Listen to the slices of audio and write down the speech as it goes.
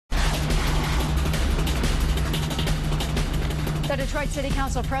The Detroit City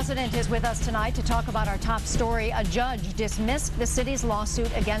Council president is with us tonight to talk about our top story. A judge dismissed the city's lawsuit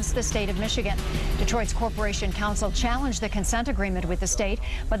against the state of Michigan. Detroit's Corporation Council challenged the consent agreement with the state,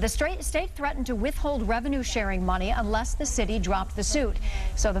 but the state threatened to withhold revenue sharing money unless the city dropped the suit.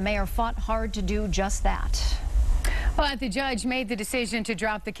 So the mayor fought hard to do just that. But the judge made the decision to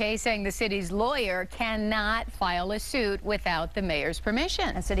drop the case, saying the city's lawyer cannot file a suit without the mayor's permission.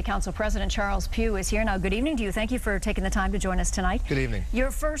 And City Council President Charles Pugh is here now. Good evening to you. Thank you for taking the time to join us tonight. Good evening.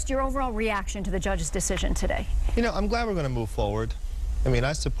 Your overall reaction to the judge's decision today. You know, I'm glad we're going to move forward. I mean,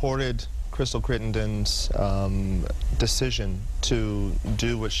 I supported Crystal Crittenden's decision to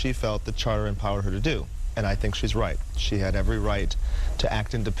do what she felt the charter empowered her to do. And I think she's right. She had every right to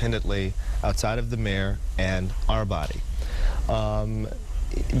act independently outside of the mayor and our body.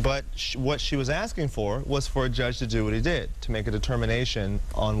 But what she was asking for was for a judge to do what he did, to make a determination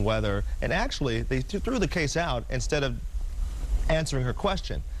on whether, and actually they threw the case out instead of answering her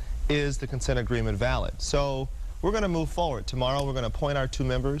question, is the consent agreement valid? So we're going to move forward. Tomorrow we're going to appoint our 2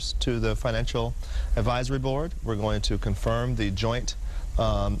 members to the Financial Advisory Board. We're going to confirm the joint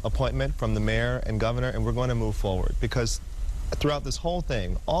appointment from the mayor and governor, and we're going to move forward, because throughout this whole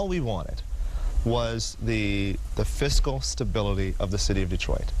thing, all we wanted was the fiscal stability of the city of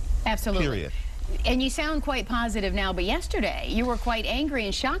Detroit. Absolutely. Period. And you sound quite positive now, but yesterday you were quite angry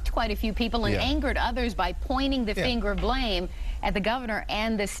and shocked quite a few people and angered others by pointing the finger of blame at the governor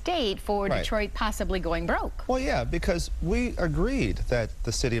and the state for Detroit possibly going broke. Well, yeah, because we agreed that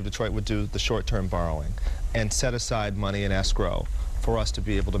the city of Detroit would do the short-term borrowing and set aside money in escrow for us to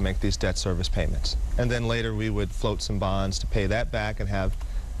be able to make these debt service payments. And then later we would float some bonds to pay that back and have,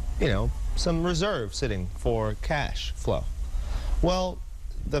 you know, some reserve sitting for cash flow. Well,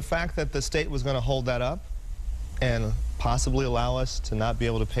 the fact that the state was going to hold that up and possibly allow us to not be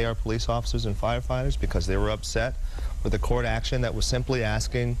able to pay our police officers and firefighters because they were upset with a court action that was simply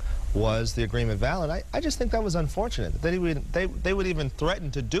asking, was the agreement valid? I just think that was unfortunate. They would even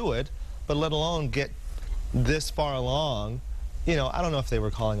threaten to do it, but let alone get this far along. You know, I don't know if they were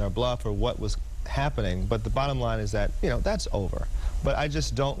calling our bluff or what was happening, but the bottom line is that, you know, that's over. But I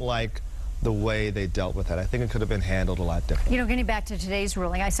just don't like the way they dealt with it. I think it could have been handled a lot differently. You know, getting back to today's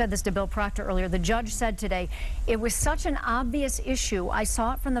ruling, I said this to Bill Proctor earlier, the judge said today, it was such an obvious issue, I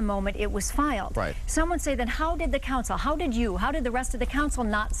saw it from the moment it was filed. Right. Someone say, then how did the council, how did the rest of the council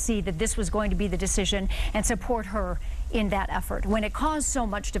not see that this was going to be the decision and support her in that effort when it caused so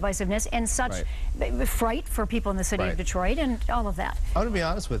much divisiveness and such fright for people in the city of Detroit and all of that? I'm going to be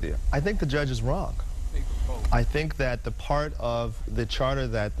honest with you. I think the judge is wrong. I think that the part of the charter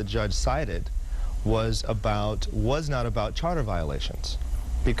that the judge cited was not about charter violations,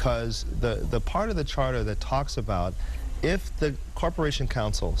 because the part of the charter that talks about if the Corporation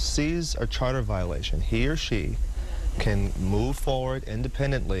Council sees a charter violation, he or she can move forward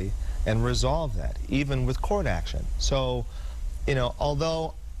independently and resolve that, even with court action. So, you know,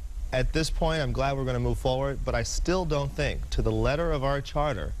 although at this point I'm glad we're going to move forward, but I still don't think, to the letter of our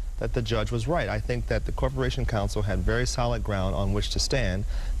charter, that the judge was right. I think that the Corporation Council had very solid ground on which to stand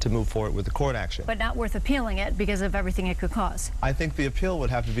to move forward with the court action. But not worth appealing it because of everything it could cause. I think the appeal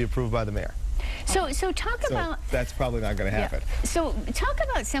would have to be approved by the mayor. So that's probably not going to happen. Yeah. So talk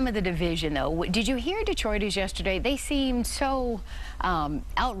about some of the division, though. Did you hear Detroiters yesterday? They seemed so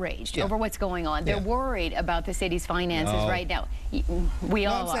outraged over what's going on. They're worried about the city's finances right now. We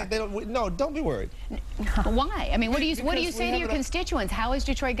all are. Don't be worried. Why? I mean, what do you say to your constituents? How is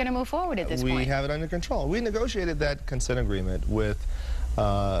Detroit going to move forward at this point? We have it under control. We negotiated that consent agreement with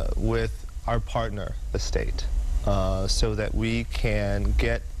our partner, the state, so that we can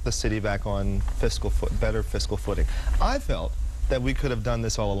get the city back on better fiscal footing. I felt that we could have done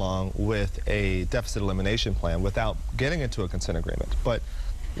this all along with a deficit elimination plan without getting into a consent agreement, but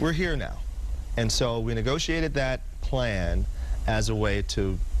we're here now. And so we negotiated that plan as a way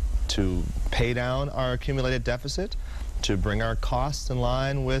to pay down our accumulated deficit, to bring our costs in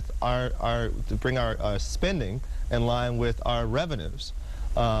line with to bring our spending in line with our revenues,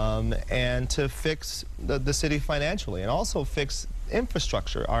 and to fix the city financially, and also fix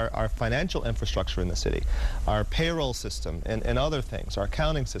infrastructure, our financial infrastructure in the city, our payroll system and other things, our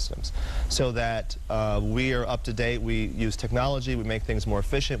accounting systems, so that we are up to date, we use technology, we make things more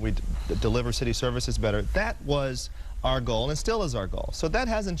efficient, we deliver city services better. That was our goal and still is our goal. So that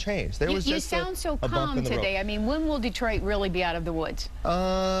hasn't changed. There was you just sound so a bump calm in the road. today. I mean, when will Detroit really be out of the woods?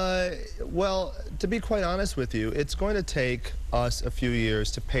 Well, to be quite honest with you, it's going to take us a few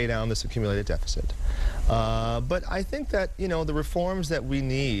years to pay down this accumulated deficit. But I think that, you know, the reforms that we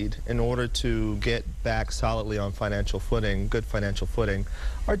need in order to get back solidly on financial footing, good financial footing,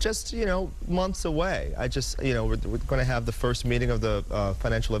 are just, you know, months away. You know, we're going to have the first meeting of the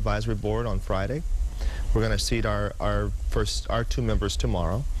Financial Advisory Board on Friday. We're going to seat our two members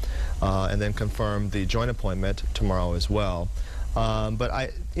tomorrow, and then confirm the joint appointment tomorrow as well. But I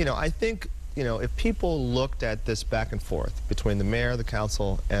think, you know, if people looked at this back and forth between the mayor, the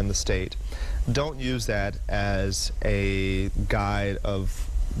council, and the state, don't use that as a guide of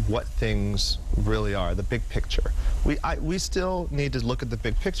what things really are, the big picture. We still need to look at the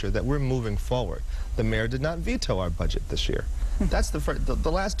big picture, that we're moving forward. The mayor did not veto our budget this year. That's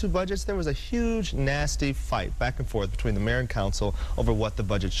the last two budgets, there was a huge, nasty fight back and forth between the mayor and council over what the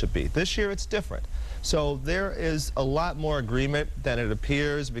budget should be. This year, it's different. So there is a lot more agreement than it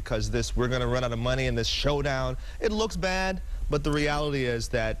appears, because we're going to run out of money in this showdown. It looks bad, but the reality is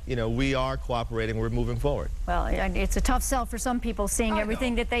that, you know, we are cooperating, we're moving forward. Well, it's a tough sell for some people, seeing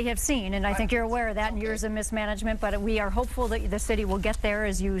everything that they have seen, and I think you're aware of that in years of mismanagement, but we are hopeful that the city will get there,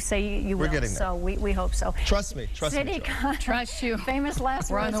 as you say you will. We're getting there. So we hope so. Trust me, trust me. Trust you. Famous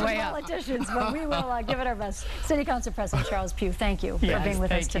last words of politicians, but we will give it our best. City Council President Charles Pugh, thank you for being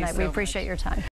with us tonight. We appreciate your time.